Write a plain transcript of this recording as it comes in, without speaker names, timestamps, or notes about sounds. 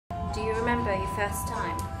Do you remember your first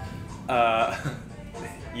time?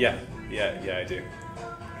 Yeah, I do.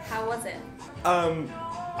 How was it?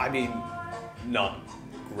 I mean, not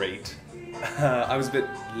great. I was a bit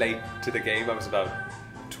late to the game. I was about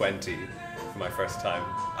 20 for my first time.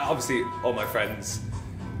 Obviously, all my friends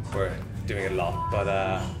were doing a lot, but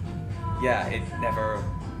yeah, it never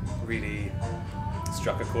really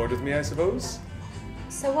struck a chord with me, I suppose.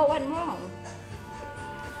 So what went wrong?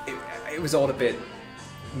 It was all a bit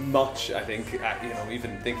much, I think. You know,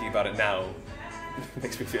 even thinking about it now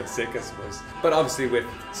makes me feel sick, I suppose. But obviously with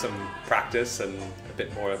some practice and a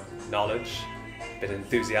bit more knowledge, a bit of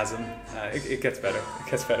enthusiasm, it gets better.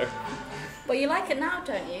 It gets better. Well, you like it now,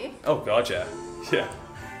 don't you? Oh God, yeah. Yeah.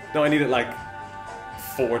 No, I need it like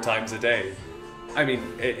 4 times a day. I mean,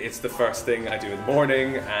 it's the first thing I do in the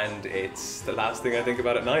morning and it's the last thing I think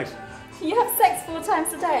about at night. You have sex 4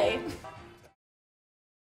 times a day?